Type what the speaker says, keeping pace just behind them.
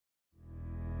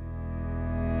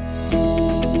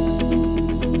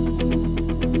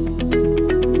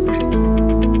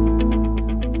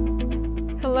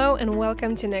and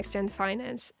welcome to Next Gen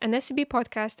Finance, an SEB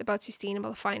podcast about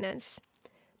sustainable finance.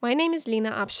 My name is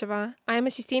Lina Apsheva. I am a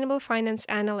sustainable finance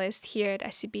analyst here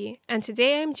at SEB, and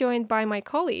today I am joined by my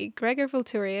colleague, Gregor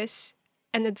Vulturius,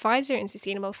 an advisor in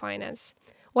sustainable finance.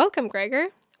 Welcome, Gregor.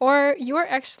 Or you're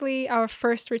actually our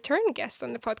first return guest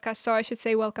on the podcast, so I should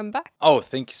say welcome back. Oh,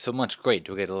 thank you so much. Great.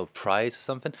 Do we get a little prize or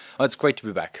something? Oh, it's great to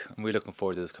be back. I'm really looking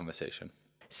forward to this conversation.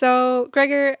 So,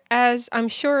 Gregor, as I'm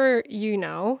sure you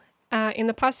know, in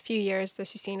the past few years, the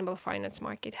sustainable finance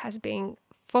market has been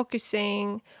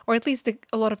focusing, or at least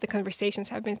a lot of the conversations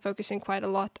have been focusing quite a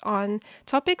lot on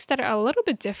topics that are a little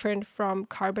bit different from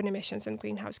carbon emissions and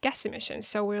greenhouse gas emissions.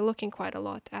 So we're looking quite a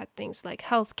lot at things like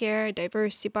healthcare,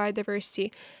 diversity,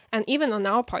 biodiversity, and even on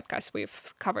our podcast,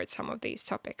 we've covered some of these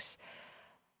topics.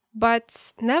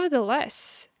 But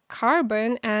nevertheless,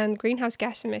 carbon and greenhouse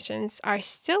gas emissions are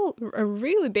still a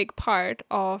really big part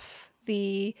of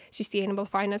the sustainable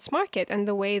finance market, and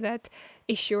the way that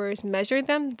issuers measure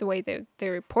them, the way that they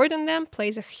report on them,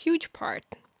 plays a huge part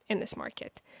in this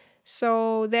market.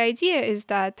 So the idea is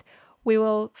that we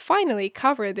will finally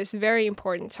cover this very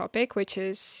important topic, which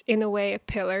is in a way a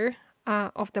pillar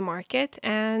of the market,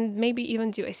 and maybe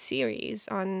even do a series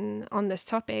on this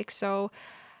topic. So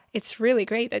it's really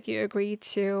great that you agreed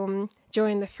to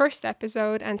join the first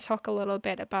episode and talk a little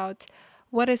bit about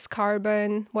what is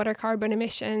carbon, what are carbon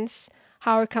emissions,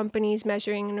 how are companies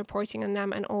measuring and reporting on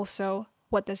them, and also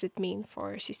what does it mean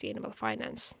for sustainable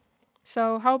finance.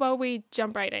 So how about we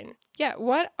jump right in? Yeah,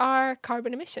 what are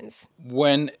carbon emissions?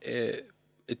 When it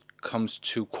comes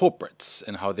to corporates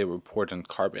and how they report on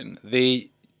carbon,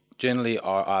 they generally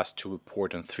are asked to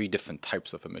report on three different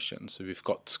types of emissions. So we've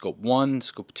got Scope 1,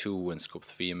 Scope 2, and Scope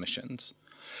 3 emissions.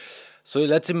 So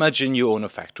let's imagine you own a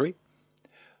factory.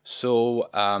 So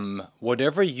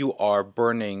whatever you are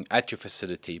burning at your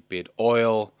facility, be it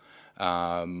oil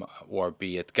or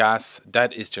be it gas,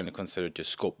 that is generally considered your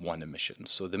Scope 1 emissions.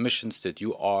 So the emissions that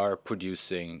you are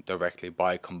producing directly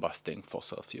by combusting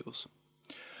fossil fuels.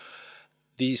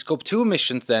 The Scope 2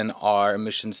 emissions then are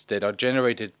emissions that are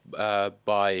generated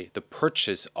by the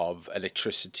purchase of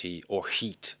electricity or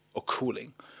heat or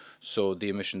cooling. So the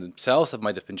emissions themselves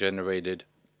might have been generated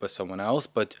by someone else,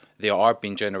 but they are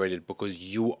being generated because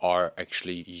you are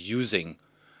actually using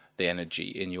the energy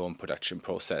in your own production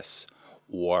process.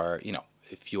 Or,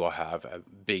 if you have a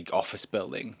big office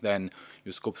building, then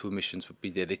your Scope 2 emissions would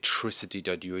be the electricity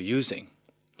that you're using.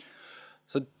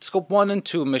 So Scope 1 and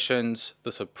 2 emissions,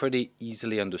 those are pretty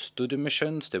easily understood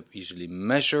emissions. They're easily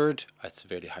measured. It's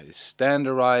very highly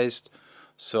standardized.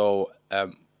 So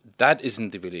that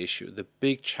isn't the real issue. The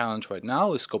big challenge right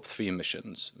now is Scope 3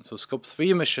 emissions. So Scope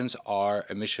 3 emissions are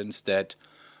emissions that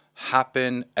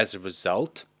happen as a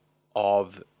result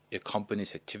of a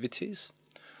company's activities,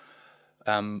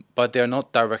 but they're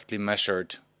not directly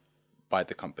measured by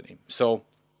the company. So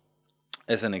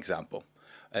as an example,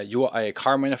 you are a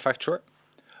car manufacturer.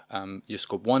 Your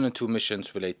Scope 1 and 2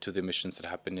 emissions relate to the emissions that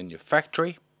happen in your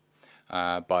factory,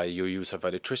 by your use of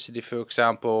electricity, for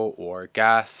example, or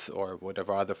gas, or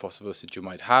whatever other fossil fuels that you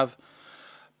might have.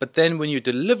 But then when you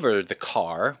deliver the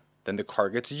car, then the car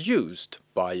gets used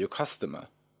by your customer.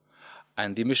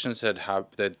 And the emissions that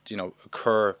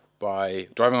occur by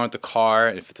driving around the car,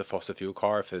 if it's a fossil fuel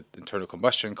car, if it's an internal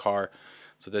combustion car,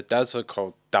 so that's what are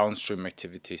called downstream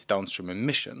activities, downstream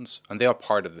emissions, and they are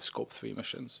part of the Scope 3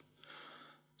 emissions.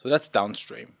 So that's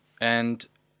downstream. And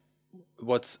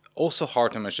what's also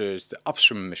hard to measure is the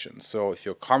upstream emissions. So if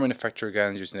you're a car manufacturer,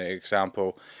 again, using the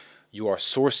example, you are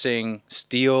sourcing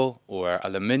steel or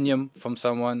aluminium from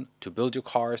someone to build your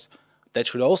cars, that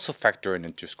should also factor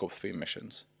into Scope 3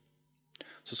 emissions.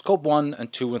 So Scope 1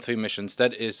 and 2 and 3 emissions,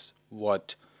 that is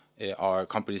what our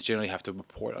companies generally have to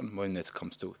report on when it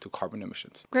comes to carbon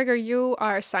emissions. Gregor, you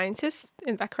are a scientist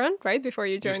in background, right? Before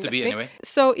you joined Used to be, anyway.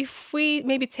 So if we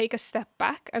maybe take a step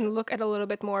back and look at a little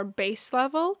bit more base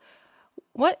level,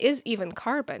 what is even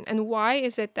carbon, and why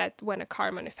is it that when a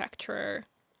car manufacturer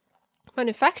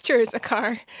manufactures a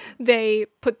car, they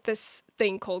put this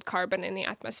thing called carbon in the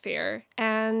atmosphere?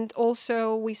 And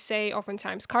also we say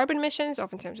oftentimes carbon emissions,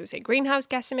 oftentimes we say greenhouse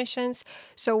gas emissions.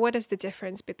 So what is the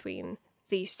difference between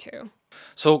these two?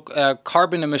 So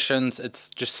carbon emissions, it's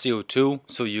just CO2.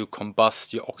 So you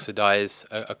combust, you oxidize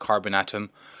a carbon atom,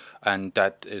 and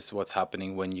that is what's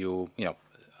happening when you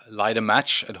light a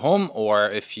match at home, or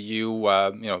if you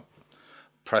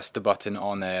press the button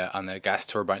on a gas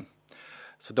turbine.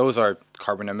 So those are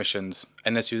carbon emissions.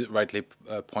 And as you rightly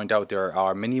point out, there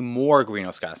are many more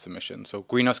greenhouse gas emissions. So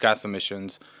greenhouse gas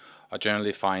emissions are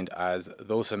generally defined as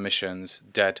those emissions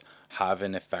that have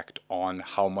an effect on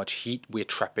how much heat we're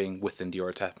trapping within the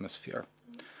Earth's atmosphere.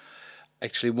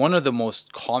 Actually, one of the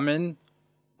most common,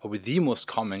 probably the most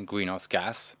common greenhouse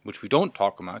gas, which we don't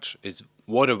talk much, is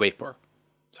water vapor.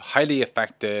 It's a highly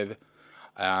effective,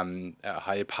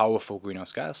 highly powerful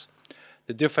greenhouse gas.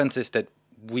 The difference is that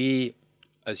we,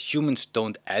 as humans,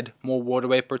 don't add more water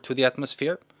vapor to the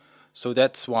atmosphere. So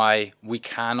that's why we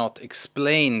cannot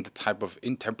explain the type of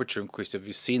temperature increase that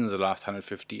we've seen in the last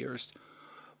 150 years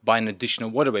by an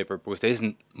additional water vapor, because there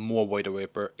isn't more water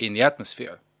vapor in the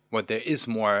atmosphere. What there is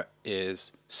more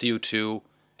is CO2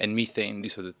 and methane.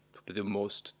 These are the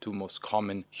two most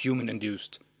common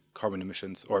human-induced carbon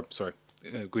emissions,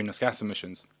 greenhouse gas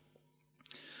emissions.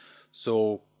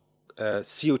 So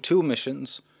CO2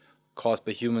 emissions caused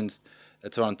by humans,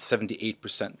 that's around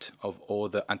 78% of all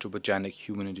the anthropogenic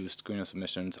human-induced greenhouse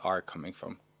emissions are coming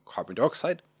from carbon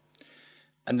dioxide.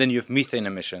 And then you have methane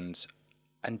emissions.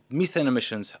 And methane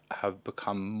emissions have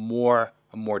become more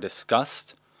and more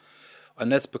discussed.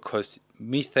 And that's because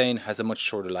methane has a much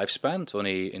shorter lifespan. It's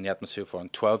only in the atmosphere for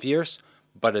around 12 years,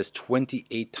 but is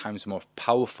 28 times more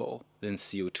powerful than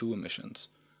CO2 emissions.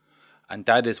 And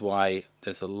that is why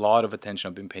there's a lot of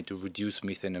attention being paid to reduce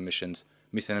methane emissions.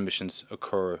 Methane emissions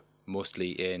occur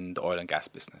mostly in the oil and gas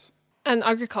business. And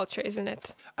agriculture, isn't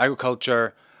it?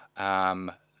 Agriculture,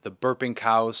 the burping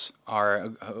cows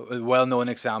are a well-known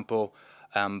example,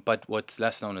 but what's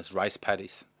less known is rice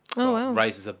paddies. So wow.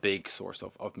 Rice is a big source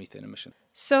of methane emission.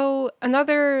 So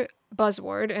another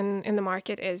buzzword in the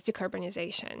market is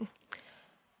decarbonization.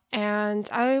 And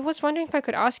I was wondering if I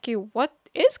could ask you, what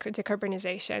is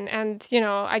decarbonization? And,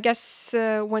 I guess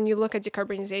when you look at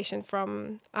decarbonization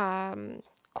from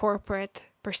corporate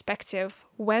perspective,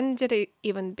 when did it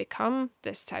even become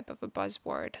this type of a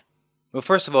buzzword? Well,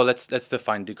 first of all, let's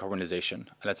define decarbonization.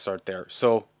 Let's start there.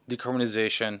 So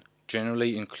decarbonization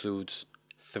generally includes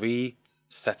 3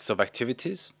 sets of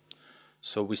activities.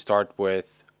 So we start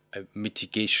with a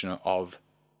mitigation of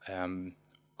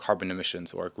carbon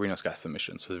emissions or greenhouse gas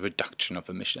emissions, so the reduction of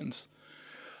emissions.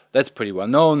 That's pretty well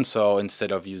known. So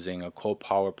instead of using a coal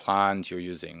power plant, you're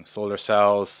using solar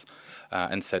cells.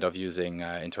 Instead of using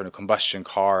internal combustion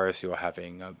cars, you're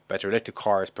having better electric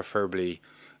cars, preferably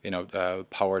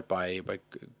powered by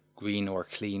green or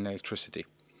clean electricity.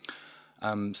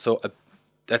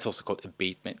 That's also called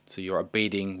abatement. So you're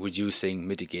abating, reducing,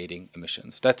 mitigating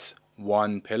emissions. That's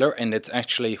one pillar, and it's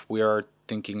actually, if we are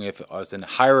thinking of as in a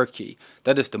hierarchy,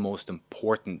 that is the most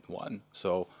important one.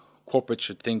 So corporates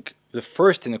should think, the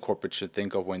first thing a corporate should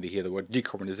think of when they hear the word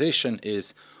decarbonization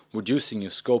is reducing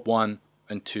your scope 1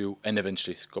 and 2 and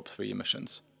eventually scope 3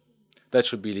 emissions. That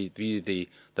should be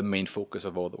the main focus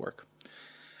of all the work.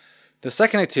 The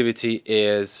second activity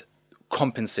is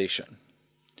compensation.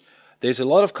 There's a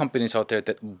lot of companies out there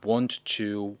that want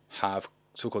to have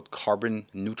so-called carbon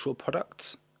neutral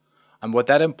products. And what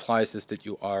that implies is that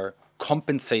you are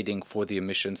compensating for the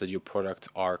emissions that your products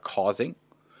are causing,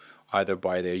 either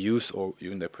by their use or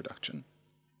even their production.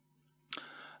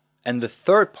 And the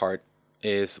third part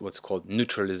is what's called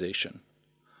neutralization.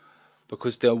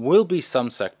 Because there will be some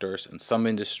sectors and some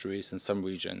industries and some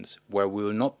regions where we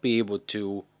will not be able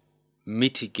to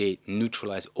mitigate,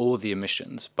 neutralize all the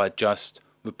emissions by just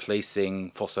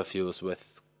replacing fossil fuels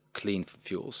with clean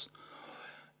fuels.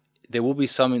 There will be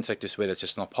some sectors where that's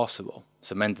just not possible.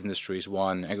 Cement industry is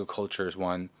one, agriculture is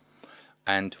one.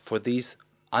 And for these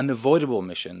unavoidable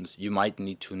emissions, you might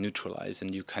need to neutralize,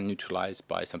 and you can neutralize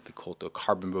by something called a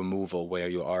carbon removal, where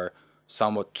you are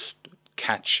somewhat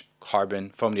catch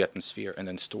carbon from the atmosphere and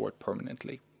then store it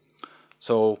permanently.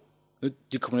 So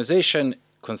decarbonization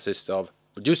consists of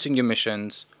reducing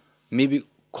emissions, maybe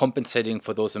compensating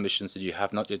for those emissions that you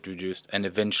have not yet reduced, and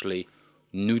eventually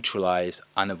neutralize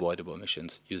unavoidable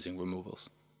emissions using removals.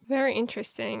 Very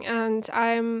interesting. And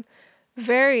I'm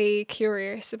very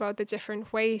curious about the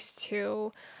different ways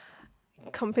to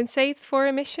compensate for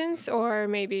emissions, or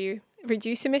maybe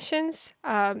reduce emissions,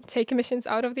 take emissions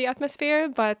out of the atmosphere.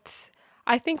 But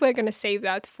I think we're going to save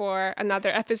that for another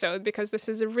episode, because this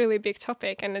is a really big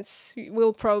topic, and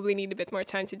we'll probably need a bit more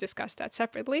time to discuss that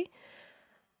separately.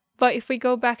 But if we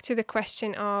go back to the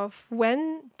question of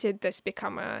when did this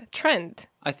become a trend?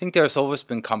 I think there's always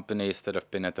been companies that have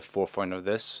been at the forefront of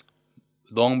this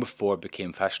long before it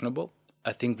became fashionable.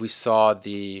 I think we saw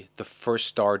the first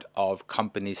start of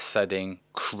companies setting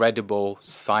credible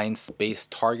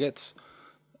science-based targets,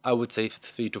 I would say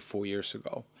 3 to 4 years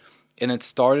ago. And it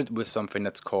started with something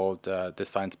that's called the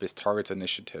Science-Based Targets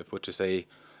Initiative, which is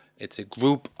it's a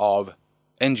group of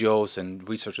NGOs and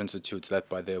research institutes led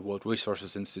by the World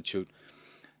Resources Institute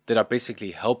that are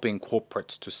basically helping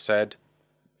corporates to set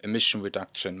emission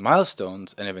reduction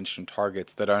milestones and emission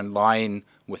targets that are in line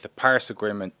with the Paris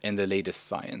Agreement and the latest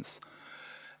science.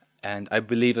 And I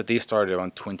believe that they started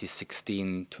around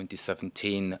 2016,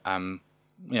 2017,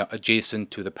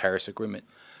 adjacent to the Paris Agreement.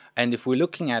 And if we're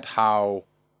looking at how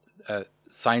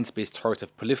science-based targets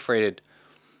have proliferated,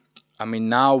 I mean,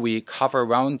 now we cover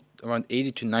around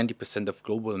 80 to 90% of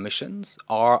global emissions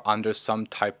are under some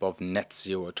type of net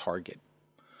zero target.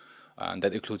 And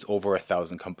that includes over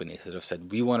 1,000 companies that have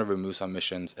said, we want to remove our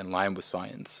emissions in line with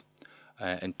science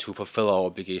and to fulfill our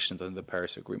obligations under the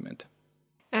Paris Agreement.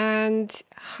 And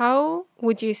how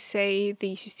would you say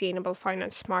the sustainable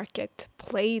finance market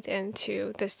played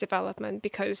into this development?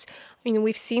 Because, I mean,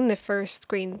 we've seen the first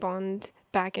green bond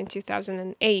back in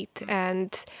 2008,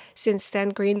 and since then,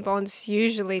 green bonds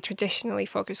usually traditionally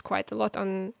focus quite a lot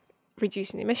on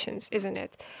reducing emissions, isn't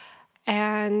it?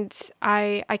 And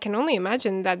I can only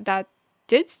imagine that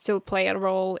did still play a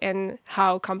role in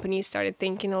how companies started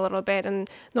thinking a little bit, and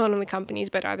not only companies,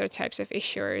 but other types of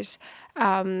issuers.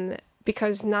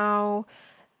 Because now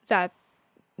that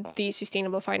these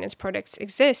sustainable finance products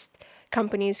exist,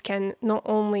 companies can not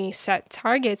only set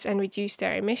targets and reduce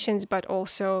their emissions, but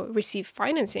also receive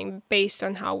financing based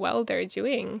on how well they're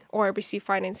doing, or receive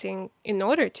financing in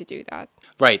order to do that.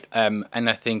 Right. And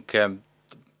I think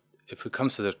if it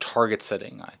comes to the target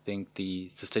setting, I think the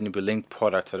sustainable linked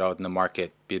products that are out in the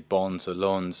market, be it bonds or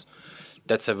loans,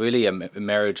 that's really a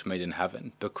marriage made in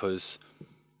heaven, because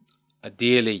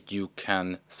ideally you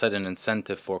can set an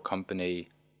incentive for a company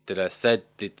that has said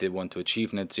that they want to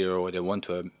achieve net zero, or they want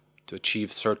to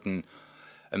achieve certain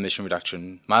emission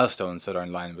reduction milestones that are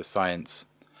in line with science,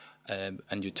 and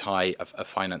you tie a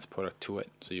finance product to it.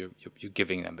 So you're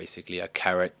giving them basically a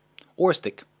carrot or a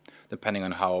stick, depending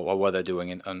on how or what they're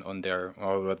doing on their,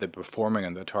 or what they're performing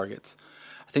on their targets.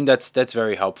 I think that's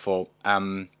very helpful.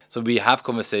 So we have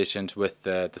conversations with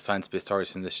the Science Based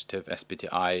Targets Initiative,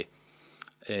 SBTI,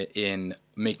 in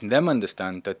making them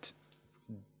understand that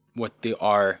what they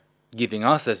are giving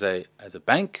us as a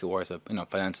bank or as a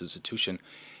financial institution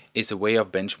is a way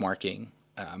of benchmarking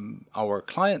our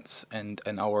clients and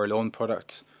our loan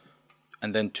products,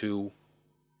 and then to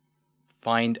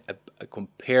find a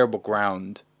comparable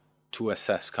ground to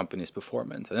assess companies'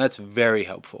 performance. And that's very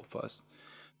helpful for us.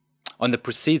 On the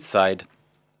proceeds side,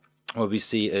 what we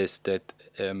see is that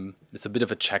it's a bit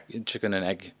of a chicken and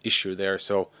egg issue there.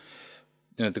 So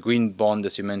the green bond,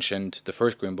 as you mentioned, the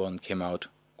first green bond came out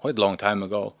quite a long time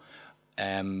ago,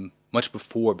 much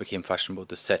before it became fashionable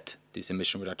to set these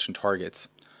emission reduction targets.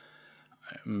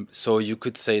 So you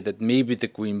could say that maybe the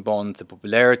green bond, the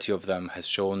popularity of them has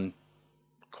shown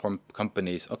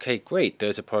companies, okay, great,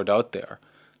 there's a product out there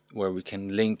where we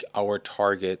can link our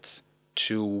targets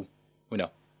to,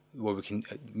 where we can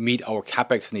meet our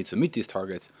capex needs to meet these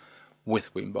targets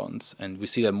with green bonds. And we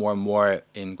see that more and more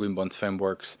in green bond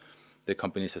frameworks. The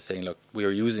companies are saying, look, we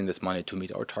are using this money to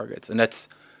meet our targets. And that's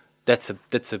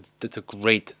a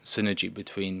great synergy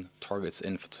between targets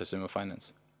and sustainable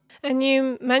finance. And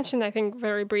you mentioned, I think,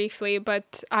 very briefly,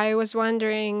 but I was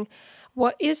wondering,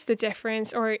 what is the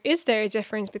difference, or is there a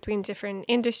difference between different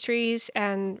industries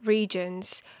and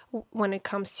regions when it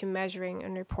comes to measuring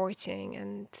and reporting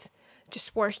and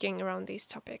just working around these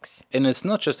topics? And it's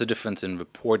not just a difference in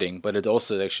reporting, but it's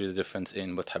also actually a difference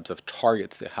in what types of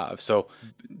targets they have. So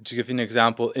to give you an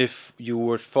example, if you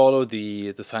would follow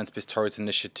the Science Based Targets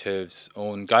Initiative's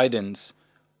own guidance,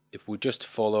 if we just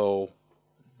follow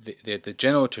the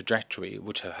general trajectory,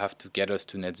 which have to get us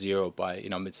to net zero by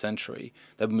mid-century,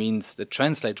 that means that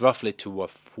translates roughly to a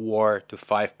 4 to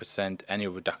 5%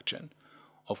 annual reduction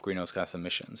of greenhouse gas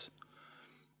emissions.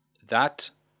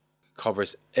 That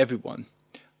covers everyone,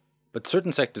 but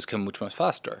certain sectors can move much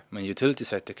faster. I mean, utility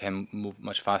sector can move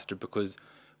much faster because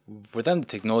for them the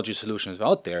technology solutions are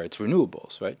out there. It's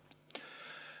renewables, right?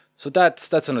 So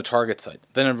that's on the target side.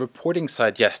 Then on the reporting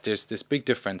side, yes, there's big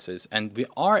differences, and we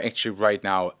are actually right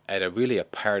now at a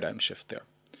paradigm shift there.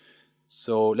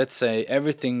 So let's say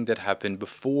everything that happened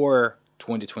before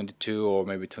 2022 or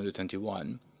maybe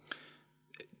 2021,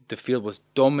 the field was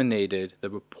dominated, the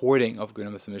reporting of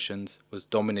greenhouse emissions was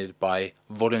dominated by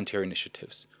voluntary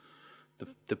initiatives.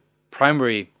 The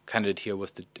primary candidate here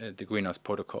was the Greenhouse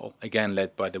Protocol, again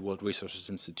led by the World Resources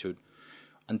Institute.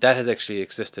 And that has actually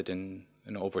existed in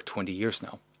over 20 years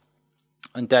now.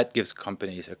 And that gives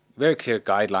companies a very clear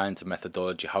guidelines and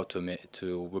methodology how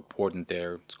to report in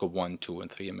their scope 1, 2,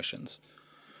 and 3 emissions.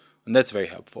 And that's very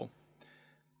helpful.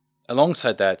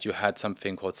 Alongside that, you had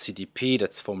something called CDP,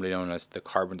 that's formerly known as the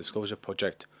Carbon Disclosure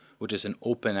Project, which is an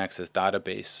open access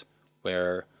database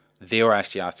where they are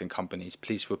actually asking companies,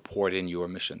 please report in your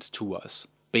emissions to us,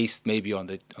 based maybe on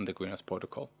the Greenhouse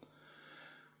Protocol.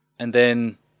 And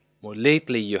then more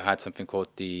lately, you had something called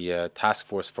the Task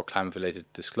Force for Climate-Related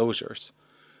Disclosures,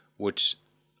 which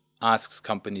asks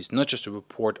companies not just to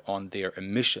report on their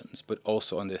emissions, but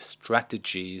also on their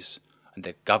strategies and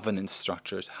their governance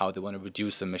structures, how they want to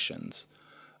reduce emissions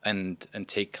and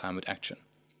take climate action.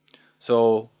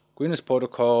 So Greenest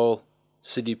Protocol,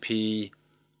 CDP,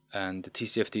 and the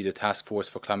TCFD, the Task Force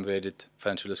for Climate-Related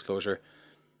Financial Disclosure,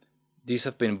 these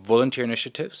have been volunteer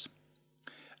initiatives,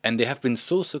 and they have been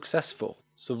so successful.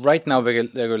 So right now,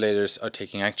 regulators are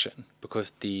taking action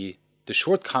because the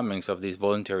shortcomings of these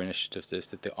volunteer initiatives is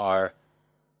that they are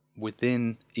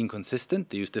inconsistent.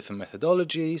 They use different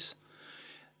methodologies.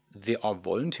 They are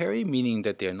voluntary, meaning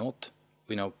that they're not,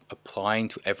 applying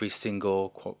to every single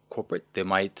corporate. They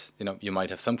might, you might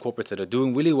have some corporates that are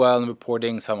doing really well in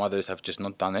reporting. Some others have just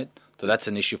not done it. So that's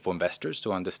an issue for investors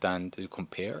to understand, to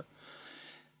compare.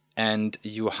 And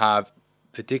you have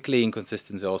particularly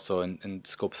inconsistency also in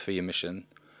Scope 3 emission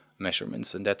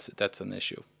measurements, and that's an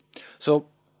issue. So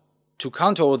to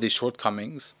counter all these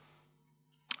shortcomings,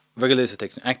 regulators are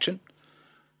taking action.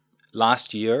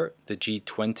 Last year, the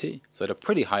G20, so at a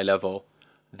pretty high level,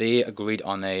 they agreed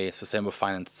on a sustainable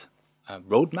finance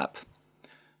roadmap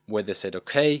where they said,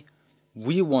 okay,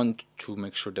 we want to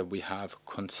make sure that we have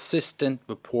consistent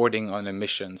reporting on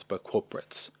emissions by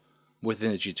corporates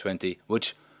within the G20,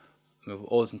 which, with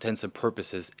all intents and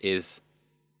purposes, is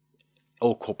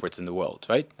all corporates in the world,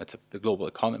 right? That's the global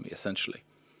economy, essentially.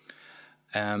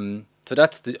 So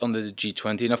that's under the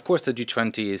G20, and of course the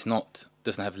G20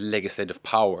 doesn't have legislative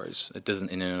powers. It doesn't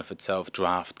in and of itself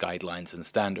draft guidelines and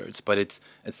standards, but it's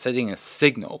setting a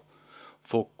signal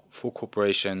for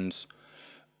corporations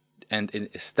and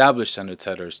established standard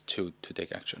setters to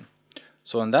take action.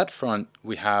 So on that front,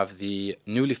 we have the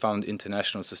newly found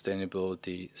International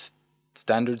Sustainability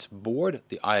Standards Board,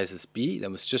 the ISSB,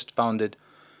 that was just founded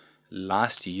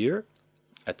last year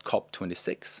at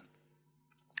COP26.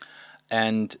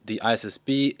 And the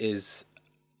ISSB is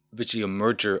basically a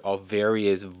merger of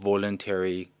various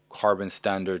voluntary carbon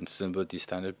standard and sustainability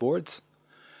standard boards.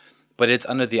 But it's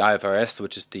under the IFRS,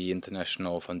 which is the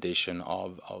International Foundation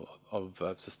of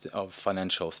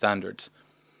Financial Standards.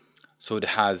 So it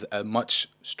has a much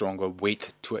stronger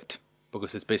weight to it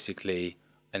because it's basically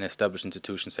an established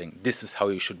institution saying this is how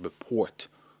you should report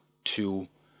or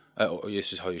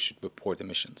this is how you should report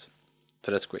emissions.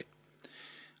 So that's great.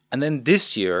 And then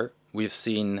this year, we've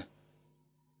seen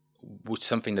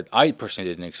something that I personally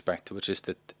didn't expect, which is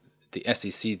that the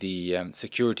SEC, the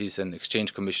Securities and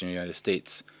Exchange Commission in the United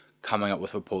States, coming up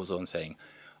with a proposal and saying,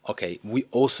 okay, we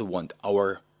also want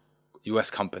our US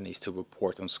companies to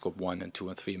report on Scope 1 and 2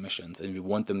 and 3 emissions, and we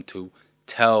want them to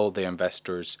tell their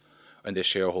investors and their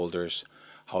shareholders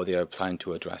how they are planning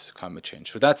to address climate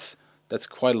change. So that's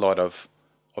quite a lot of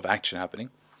action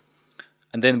happening.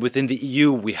 And then within the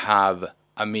EU, we have,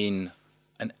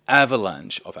 an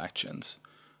avalanche of actions.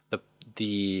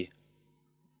 The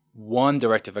one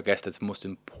directive, I guess, that's most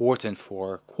important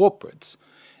for corporates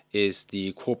is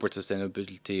the Corporate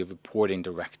Sustainability Reporting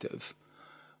Directive,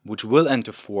 which will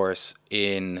enter force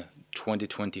in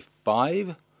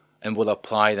 2025 and will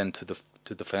apply then to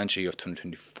the financial year of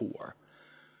 2024.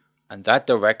 And that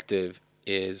directive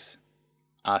is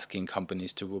asking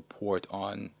companies to report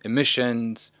on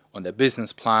emissions, on their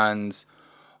business plans,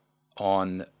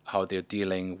 on how they're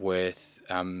dealing with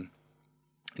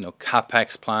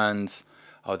capex plans,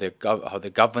 how their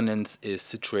governance is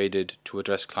situated to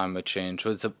address climate change.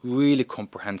 So it's a really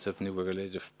comprehensive new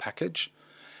regulative package,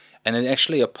 and it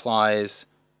actually applies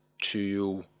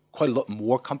to quite a lot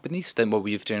more companies than what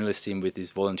we've generally seen with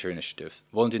these volunteer initiatives.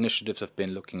 Volunteer initiatives have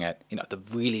been looking at the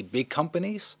really big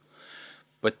companies,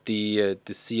 but the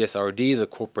CSRD, the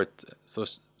Corporate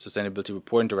Sustainability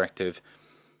Reporting Directive,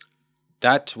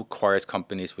 that requires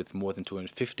companies with more than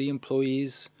 250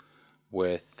 employees,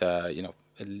 with a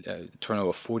turnover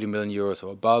of 40 million euros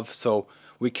or above. So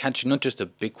we're catching not just the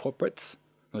big corporates,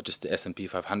 not just the S&P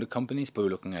 500 companies, but we're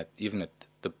looking at even at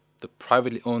the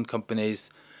privately owned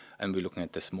companies, and we're looking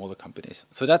at the smaller companies.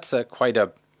 So that's quite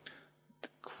a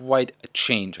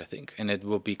change, I think, and it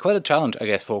will be quite a challenge, I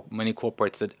guess, for many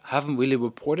corporates that haven't really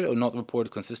reported or not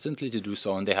reported consistently to do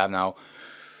so, and they have now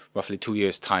roughly 2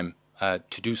 years' time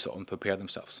to do so and prepare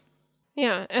themselves.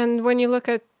 Yeah, and when you look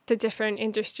at the different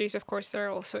industries, of course, there are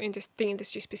also the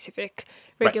industry-specific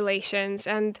regulations.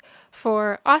 Right. And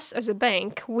for us as a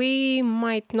bank, we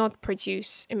might not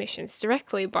produce emissions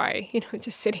directly by,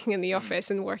 just sitting in the office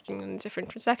and working on different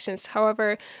transactions.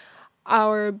 However,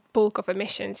 our bulk of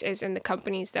emissions is in the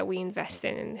companies that we invest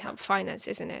in and help finance,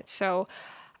 isn't it? So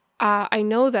I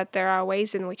know that there are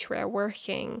ways in which we are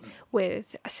working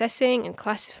with assessing and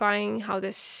classifying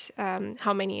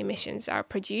how many emissions are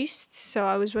produced. So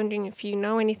I was wondering if you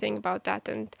know anything about that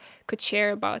and could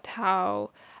share about how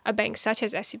a bank such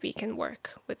as SEB can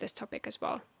work with this topic as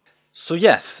well. So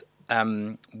yes,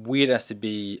 we at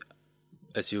SEB,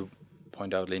 as you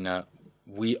point out, Lina,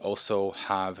 we also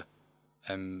have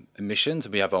emissions.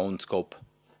 We have our own scope,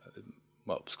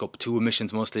 scope 2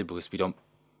 emissions mostly, because we don't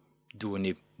do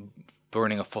any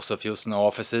burning of fossil fuels in our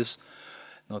offices,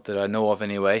 not that I know of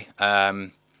anyway.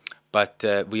 But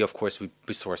we, of course,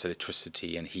 we source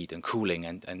electricity and heat and cooling,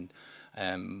 and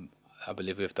I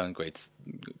believe we have done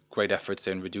great efforts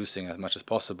in reducing as much as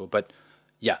possible. But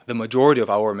yeah, the majority of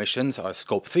our emissions are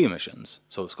Scope 3 emissions.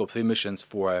 So Scope 3 emissions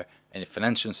for any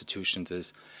financial institutions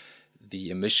is the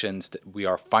emissions that we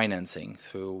are financing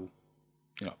through,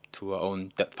 to our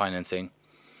own debt financing,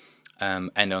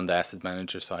 and on the asset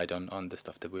manager side, on the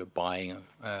stuff that we're buying.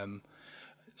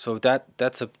 So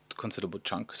that's a considerable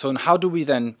chunk. So how do we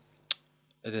then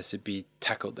at SEB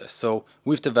tackle this? So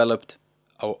we've developed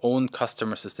our own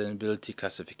customer sustainability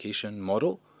classification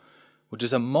model, which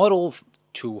is a model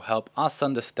to help us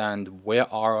understand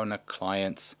where are our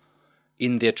clients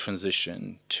in their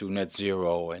transition to net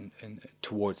zero and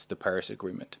towards the Paris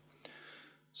Agreement.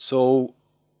 So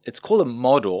it's called a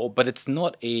model, but it's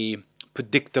not a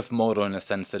predictive model in a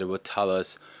sense that it would tell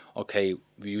us, okay,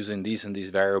 we're using these and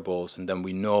these variables, and then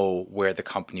we know where the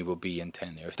company will be in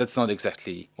 10 years. That's not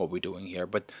exactly what we're doing here,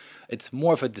 but it's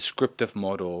more of a descriptive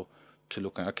model to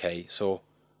look at, okay, so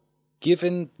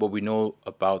given what we know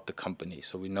about the company,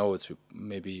 so we know it's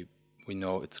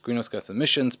greenhouse gas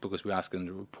emissions because we ask them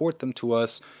to report them to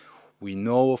us. We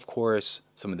know, of course,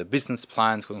 some of the business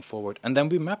plans going forward, and then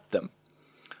we map them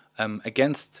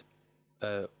against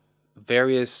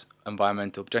various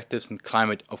environmental objectives, and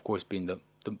climate, of course, being the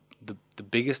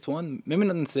biggest one. Maybe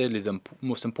not necessarily the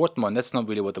most important one. That's not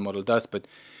really what the model does, but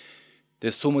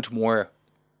there's so much more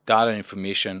data and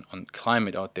information on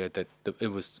climate out there that it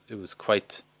was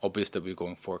quite obvious that we're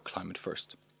going for climate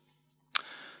first.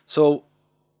 So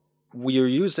we are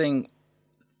using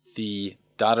the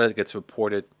data that gets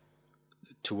reported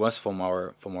to us from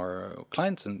our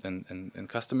clients and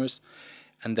customers,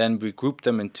 and then we group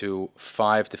them into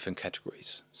 5 different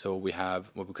categories. So we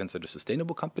have what we consider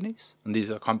sustainable companies, and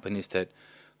these are companies that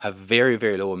have very,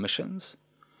 very low emissions,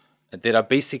 that are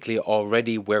basically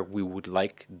already where we would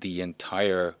like the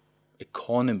entire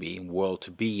economy and world to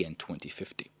be in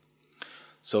 2050.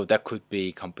 So that could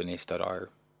be companies that are,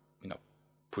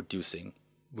 producing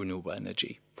renewable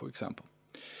energy, for example.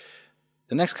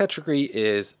 The next category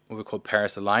is what we call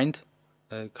Paris-aligned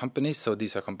companies. So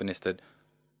these are companies that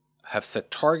have set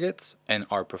targets and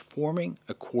are performing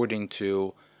according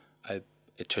to a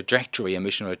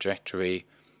emission trajectory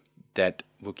that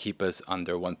will keep us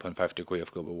under 1.5 degree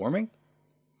of global warming.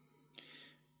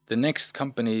 The next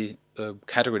company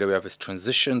category that we have is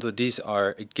transition. So these are,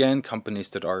 again, companies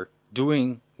that are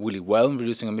doing really well in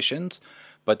reducing emissions,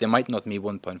 but they might not meet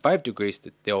 1.5 degrees,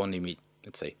 they only meet,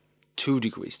 let's say, 2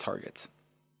 degrees targets.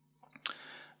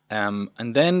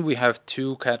 And then we have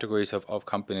 2 categories of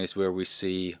companies where we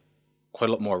see quite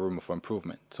a lot more room for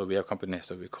improvement. So we have companies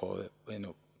that we call,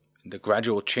 the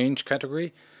gradual change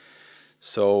category.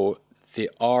 So they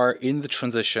are in the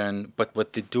transition, but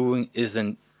what they're doing is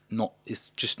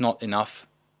just not enough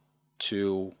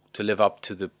to live up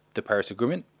to the Paris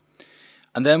Agreement.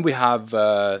 And then we have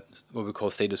what we call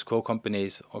status quo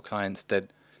companies or clients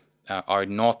that are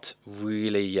not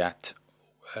really yet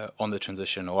on the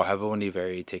transition, or have only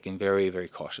taken very, very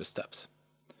cautious steps.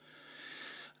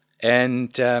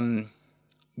 And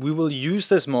we will use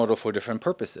this model for different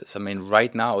purposes. I mean,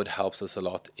 right now it helps us a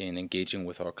lot in engaging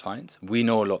with our clients. We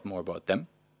know a lot more about them.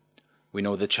 We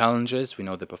know the challenges, we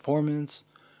know the performance,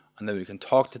 and then we can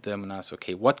talk to them and ask,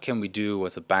 okay, what can we do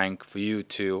as a bank for you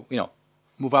to,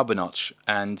 move up a notch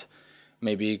and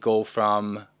maybe go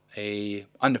from a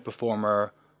underperformer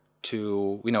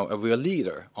to, a real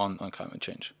leader on climate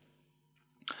change.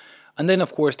 And then,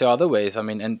 of course, there are other ways. I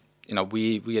mean, and,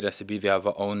 we at SEB, we have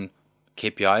our own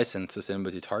KPIs and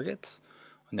sustainability targets.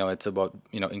 It's about,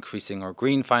 increasing our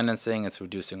green financing. It's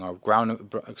reducing our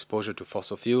ground exposure to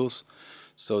fossil fuels.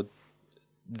 So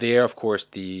there, of course,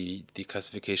 the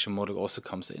classification model also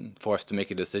comes in for us to make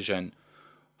a decision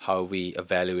how we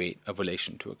evaluate a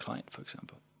relation to a client, for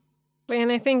example.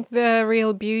 And I think the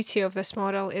real beauty of this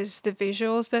model is the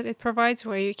visuals that it provides,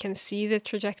 where you can see the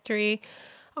trajectory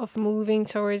of moving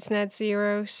towards net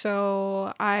zero.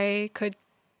 So I could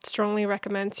strongly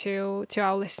recommend to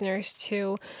our listeners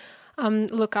to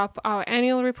look up our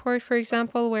annual report, for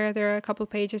example, where there are a couple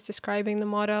pages describing the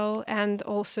model, and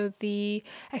also the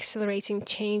Accelerating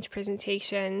Change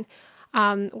presentation,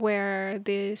 where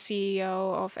the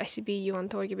CEO of SEB, Johan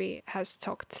Torgeby, has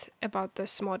talked about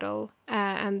this model,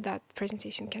 and that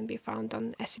presentation can be found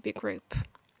on SEB Group.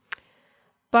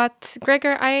 But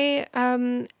Gregor, I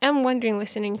am wondering,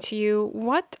 listening to you,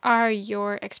 what are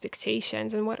your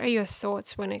expectations and what are your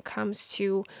thoughts when it comes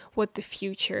to what the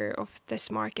future of this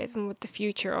market and what the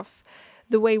future of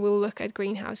the way we'll look at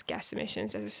greenhouse gas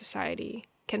emissions as a society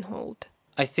can hold?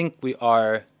 I think we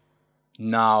are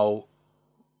now,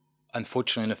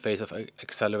 unfortunately, in the phase of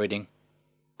accelerating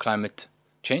climate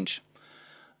change.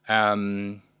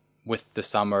 With the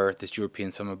summer, this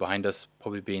European summer behind us,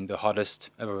 probably being the hottest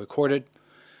ever recorded.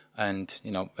 And,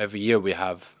 every year we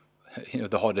have,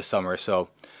 the hottest summer. So,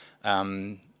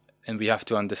 and we have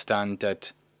to understand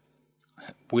that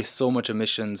with so much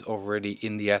emissions already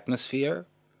in the atmosphere,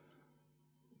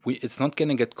 it's not going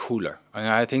to get cooler. And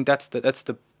I think that's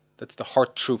the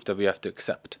hard truth that we have to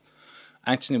accept.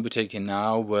 Action we're taking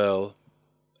now will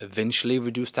eventually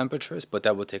reduce temperatures, but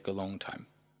that will take a long time.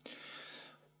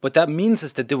 What that means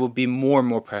is that there will be more and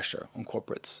more pressure on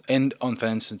corporates and on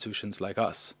financial institutions like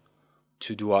us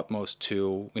to do utmost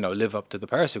to, live up to the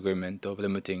Paris Agreement of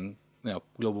limiting,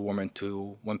 global warming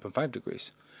to 1.5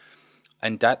 degrees.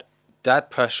 And that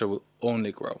pressure will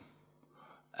only grow.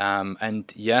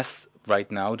 And yes,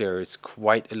 right now there is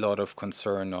quite a lot of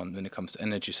concern when it comes to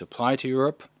energy supply to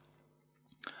Europe.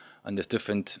 And there's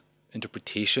different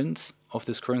interpretations of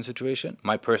this current situation.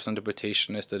 My personal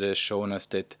interpretation is that it has shown us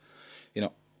that,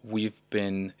 we've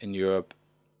been in Europe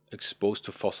exposed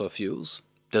to fossil fuels.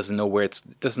 Doesn't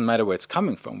matter where it's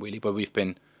coming from really, but we've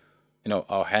been,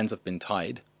 our hands have been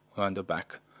tied around the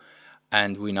back,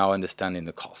 and we now understanding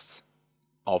the costs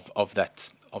of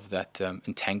that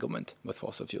entanglement with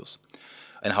fossil fuels,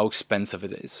 and how expensive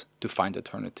it is to find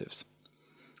alternatives.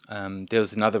 There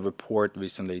was another report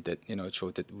recently that it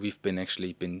showed that we've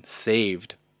been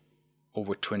saved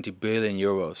over 20 billion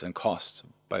euros in costs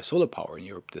by solar power in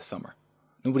Europe this summer.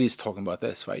 Nobody's talking about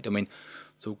this, right? I mean,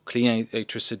 so clean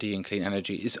electricity and clean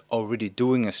energy is already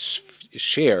doing a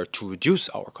share to reduce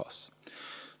our costs.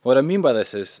 What I mean by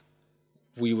this is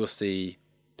we will see,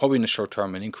 probably in the short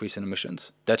term, an increase in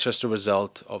emissions. That's just a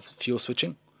result of fuel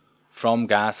switching from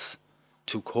gas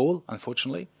to coal,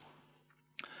 unfortunately.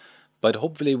 But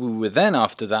hopefully we will then,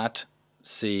 after that,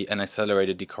 see an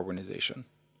accelerated decarbonization.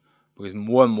 Because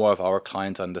more and more of our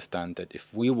clients understand that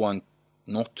if we want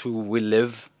not to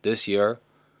relive this year,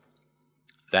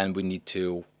 then we need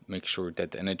to make sure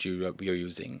that the energy we are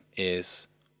using is,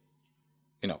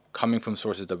 coming from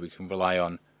sources that we can rely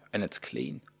on, and it's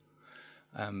clean.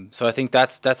 So I think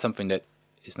that's something that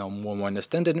is now more and more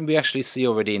understood, and we actually see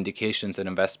already indications that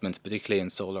investments, particularly in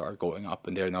solar, are going up,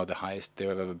 and they're now the highest they've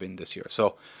ever been this year.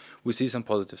 So we see some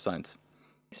positive signs.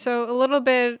 So a little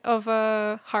bit of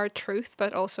a hard truth,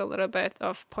 but also a little bit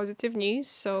of positive news.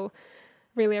 So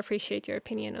really appreciate your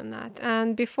opinion on that.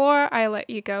 And before I let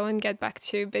you go and get back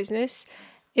to business,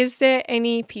 is there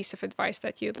any piece of advice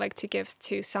that you'd like to give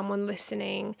to someone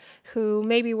listening who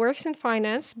maybe works in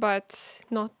finance, but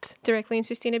not directly in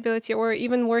sustainability, or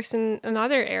even works in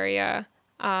another area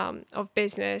of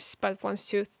business, but wants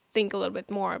to think a little bit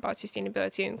more about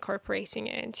sustainability and incorporating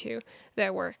it into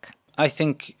their work? I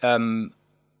think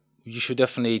you should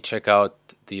definitely check out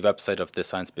the website of the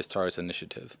Science Based Targets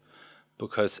Initiative,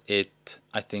 because I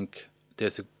think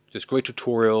there's great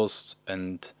tutorials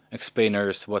and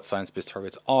explainers what science-based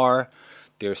targets are.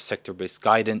 There's sector-based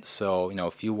guidance. So,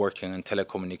 if you're working in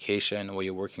telecommunication, or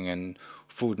you're working in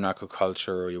food and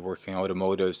agriculture, or you're working in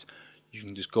automotives, you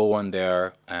can just go on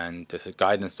there and there's a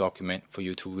guidance document for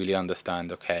you to really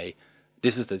understand, okay,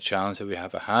 this is the challenge that we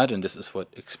have ahead, and this is what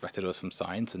expected us from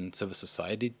science and civil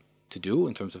society to do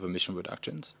in terms of emission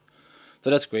reductions.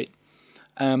 So that's great.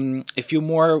 If you're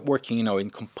more working, in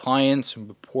compliance and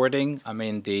reporting,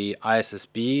 the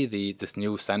ISSB, this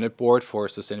new standard board for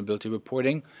sustainability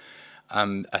reporting,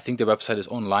 I think the website is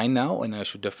online now, and I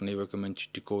should definitely recommend you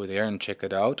to go there and check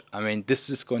it out. This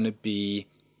is going to be,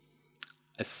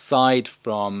 aside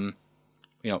from,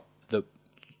 the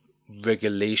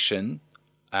regulation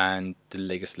and the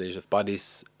legislative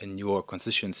bodies in your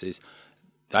constituencies,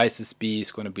 the ISSB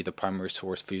is going to be the primary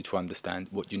source for you to understand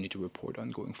what you need to report on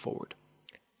going forward.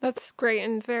 That's great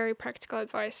and very practical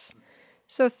advice.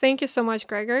 So thank you so much,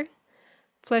 Gregor.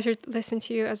 Pleasure to listen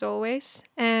to you as always.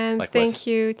 And Likewise. Thank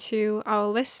you to our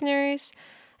listeners.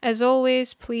 As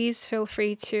always, please feel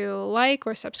free to like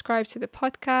or subscribe to the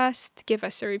podcast, give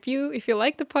us a review if you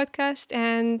like the podcast,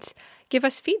 and give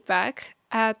us feedback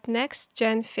at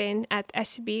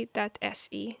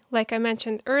nextgenfin@seb.se. Like I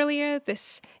mentioned earlier,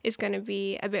 this is going to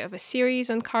be a bit of a series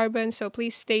on carbon, so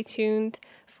please stay tuned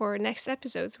for next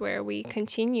episodes where we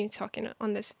continue talking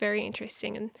on this very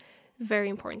interesting and very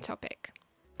important topic.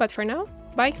 But for now,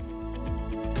 bye!